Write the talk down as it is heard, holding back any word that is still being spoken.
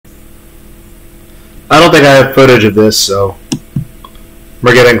I don't think I have footage of this, so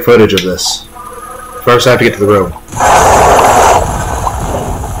we're getting footage of this. First, I have to get to the room.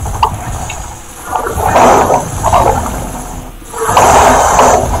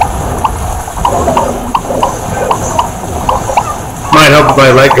 Might help if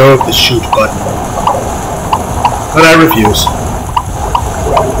I let go of the shoot button, but I refuse.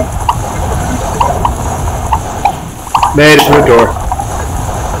 Made it to the door.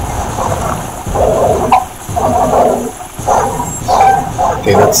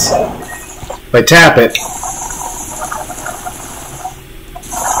 Okay, let's... If I tap it...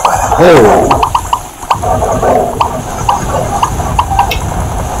 Oh!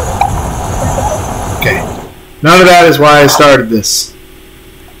 Okay. None of that is why I started this.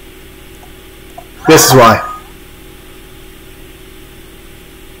 This is why.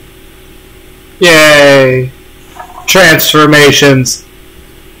 Yay! Transformations.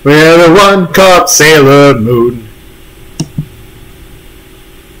 We're the one called Sailor Moon.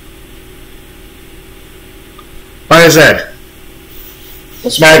 Like I said,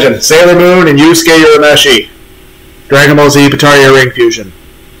 let's imagine Sailor Moon and Yusuke Urameshi. Dragon Ball Z Bataria Ring Fusion.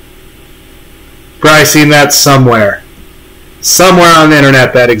 Probably seen that somewhere. Somewhere on the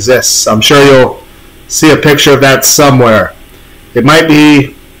internet that exists. I'm sure you'll see a picture of that somewhere. It might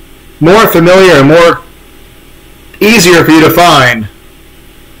be more familiar and more easier for you to find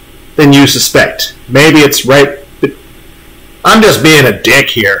than you suspect. Maybe it's right... I'm just being a dick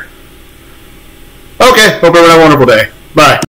here. Okay, hope everyone have a wonderful day. Bye.